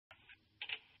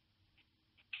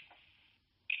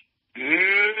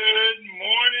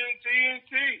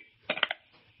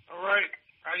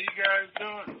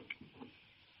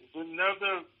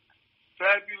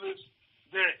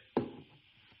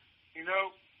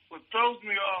what throws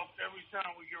me off every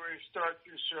time we get ready to start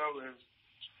this show is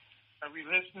I be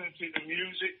listening to the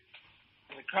music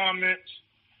and the comments,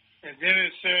 and then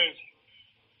it says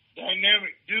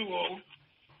dynamic duo,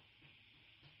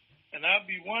 and I'll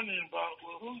be wondering about,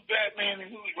 well, who's Batman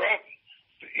and who's Robin?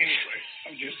 But anyway,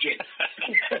 I'm just joking.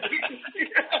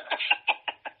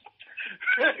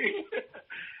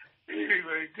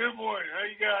 Anyway, good morning. How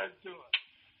you guys doing?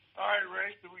 All right,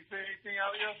 Ray, did we say anything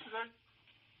out yesterday?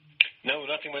 No,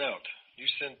 nothing went out. You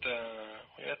sent,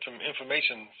 we had some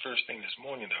information first thing this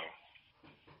morning, though.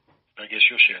 I guess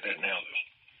you'll share that now, though.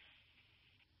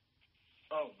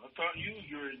 Oh, I thought you were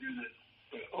going to do that.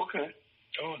 But okay.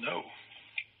 Oh, no.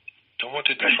 Don't want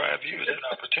to deprive you of that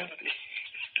opportunity.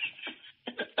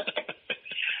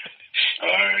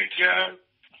 All right, guys.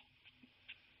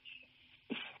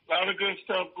 A lot of good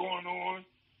stuff going on.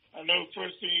 I know the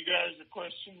first thing you guys are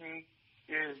questioning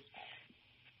is,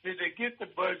 did they get the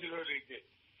budget or they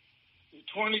didn't? The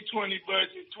 2020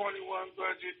 budget, 21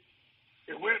 budget,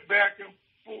 it went back and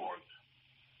forth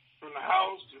from the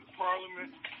House to the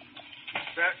Parliament,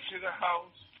 back to the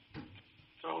House.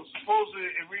 So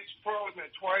supposedly it reached Parliament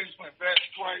twice, went back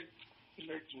twice to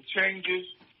make some changes.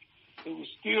 It was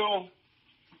still,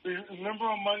 remember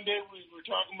on Monday we were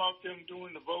talking about them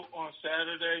doing the vote on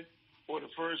Saturday for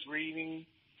the first reading?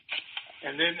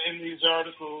 And then in these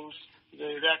articles,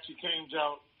 it actually came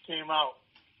out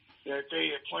that they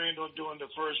had planned on doing the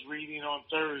first reading on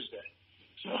Thursday.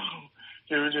 So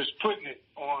they were just putting it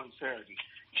on Saturday.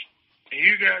 And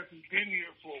you guys who've been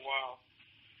here for a while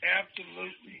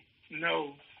absolutely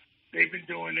know they've been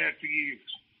doing that for years.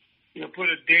 They'll put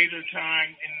a date or time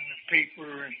in the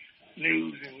paper and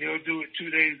news, and they'll do it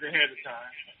 2 days ahead of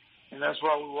time. And that's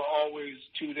why we were always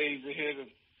 2 days ahead of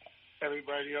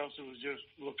everybody else who was just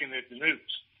looking at the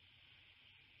news.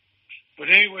 But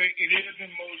anyway, it is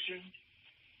in motion.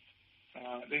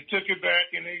 They took it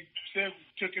back, and they said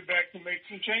took it back to make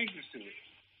some changes to it.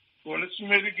 Going to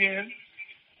submit again,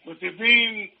 but they're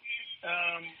being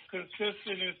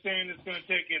consistent in saying it's going to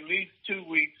take at least 2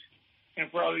 weeks and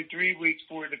probably 3 weeks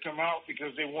for it to come out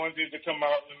because they wanted it to come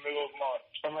out in the middle of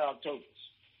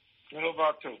middle of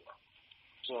October.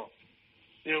 So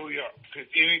there we are. Could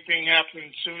anything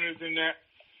happen sooner than that?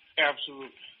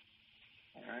 Absolutely.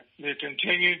 All right. They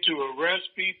continue to arrest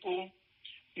people.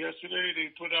 Yesterday they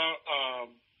put out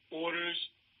orders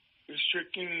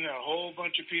restricting a whole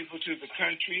bunch of people to the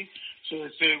country. So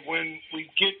it said when we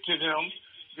get to them,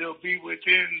 they'll be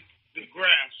within the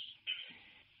grasp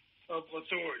of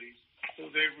authorities. So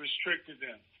they've restricted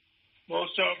them.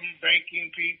 Most of them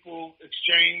banking people,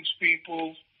 exchange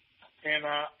people, and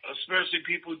especially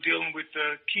people dealing with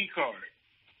the key card.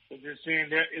 So they're saying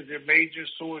that is a major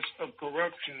source of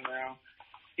corruption now,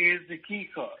 is the key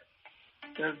card.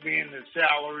 That's being the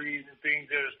salaries and things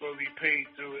that are supposed to be paid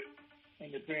through it,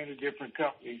 and they're paying to different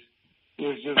companies.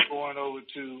 It's just going over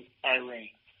to Iran.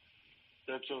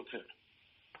 That's okay.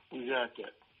 We got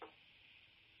that.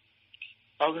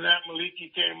 Other than that, Maliki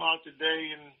came out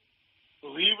today, and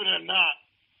believe it or not,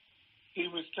 he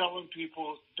was telling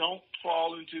people, don't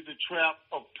fall into the trap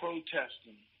of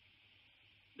protesting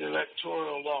the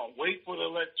electoral law. Wait for the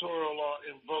electoral law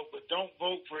and vote, but don't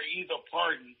vote for either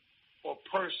party or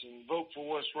person. Vote for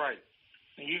what's right.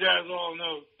 And you guys all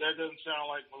know that doesn't sound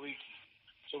like Maliki.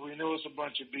 So we know it's a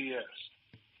bunch of BS.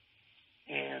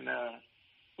 And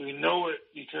we know it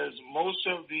because most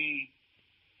of the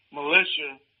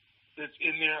militia that's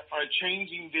in there are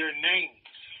changing their names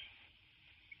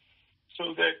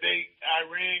so that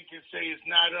Iran can say it's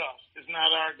not us, it's not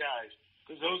our guys.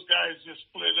 Because those guys just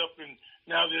split up and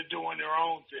now they're doing their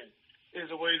own thing.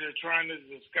 There's a way they're trying to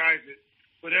disguise it,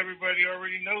 but everybody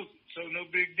already knows it, so no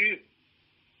big deal.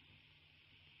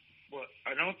 But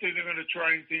I don't think they're going to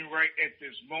try anything right at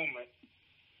this moment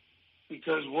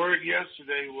because word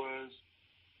yesterday was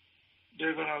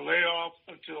they're going to lay off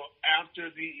until after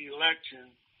the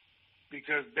election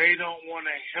because they don't want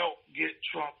to help get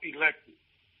Trump elected.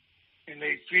 And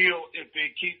they feel if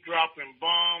they keep dropping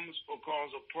bombs or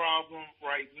cause a problem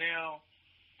right now,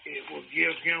 it will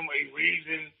give him a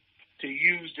reason to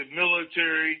use the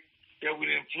military that would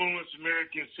influence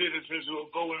American citizens who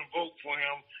will go and vote for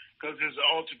him because there's an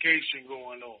altercation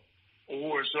going on.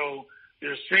 Or so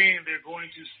they're saying they're going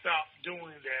to stop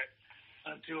doing that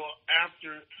until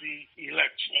after the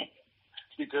election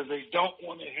because they don't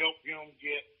want to help him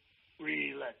get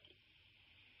reelected,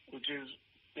 which is,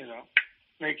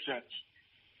 makes sense.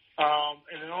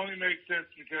 And it only makes sense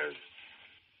because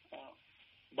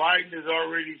Biden has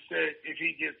already said if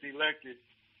he gets elected,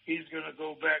 he's going to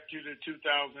go back to the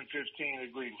 2015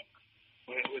 agreement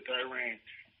with Iran.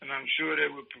 And I'm sure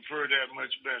they would prefer that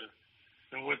much better.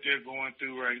 than what they're going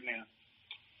through right now.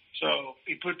 So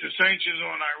he put the sanctions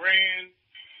on Iran.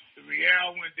 The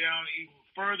real went down even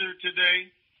further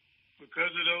today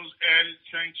because of those added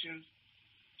sanctions.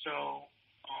 So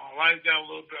life got a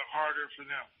little bit harder for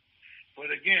them.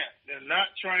 But again, they're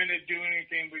not trying to do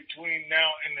anything between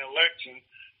now and the election,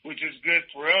 which is good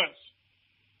for us.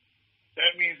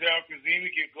 That means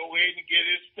Al-Kazimi can go ahead and get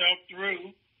his stuff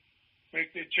through,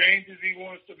 make the changes he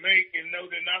wants to make, and know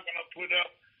they're not going to put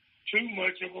up too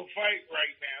much of a fight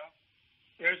right now,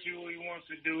 especially when he wants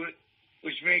to do it,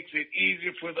 which makes it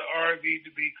easier for the RV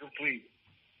to be completed,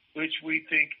 which we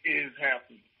think is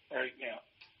happening right now.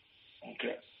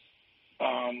 Okay.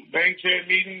 Banks had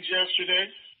meetings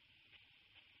yesterday.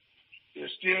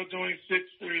 They're still doing 6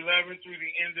 through 11 through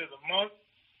the end of the month.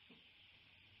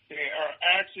 They are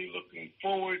actually looking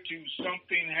forward to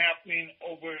something happening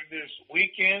over this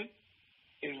weekend,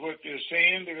 is what they're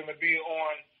saying. They're going to be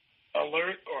on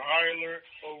alert or high alert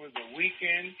over the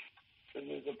weekend. So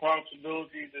there's a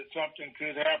possibility that something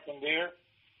could happen there.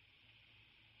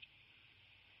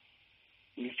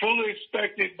 We fully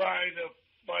expect it by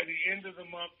the end of the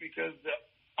month, because the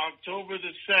October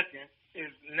the 2nd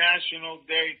is National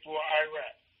Day for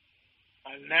Iraq.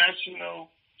 A national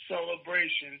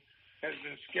celebration has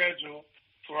been scheduled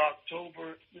for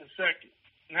October the 2nd,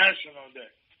 National Day.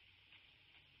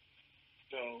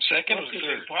 So, second or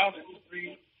third?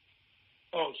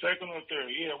 Second or third.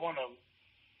 Yeah, one of them.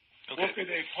 Okay. What could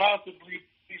they possibly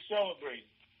be celebrating?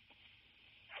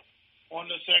 On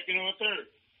the 2nd or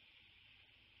 3rd?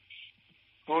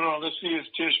 Hold on, let's see if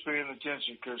Tish paying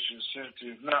attention, because she's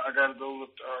sensitive. No, I got to go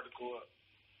look the article up.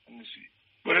 Let me see.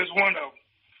 But it's one of them.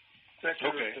 Second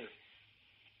or third.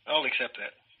 I'll accept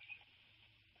that.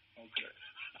 Okay.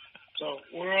 So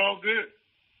we're all good.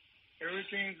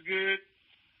 Everything's good.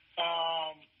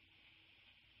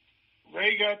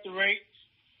 Ray got the rates.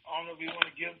 I don't know if you want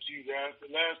to give them to you guys.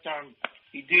 The last time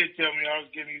he did tell me I was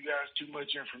giving you guys too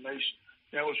much information.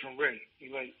 That was from Ray.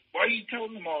 He's like, why are you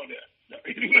telling them all that?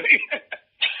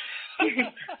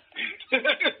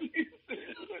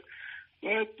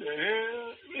 What the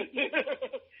hell?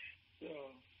 So,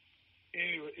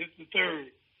 anyway, it's the 3rd.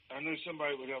 I knew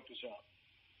somebody would help us out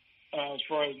as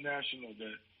far as National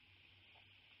Day.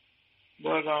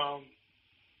 But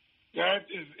that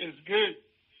is good.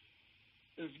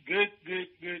 It's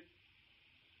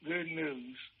good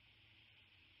news.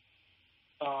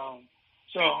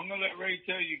 So I'm going to let Ray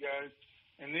tell you guys,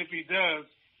 and if he does,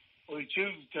 or he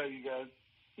chooses to tell you guys,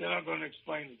 then I'm going to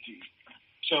explain it to you.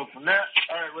 So from that,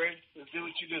 all right, Ray, let's do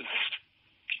what you do.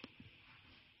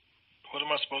 What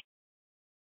am I supposed to do?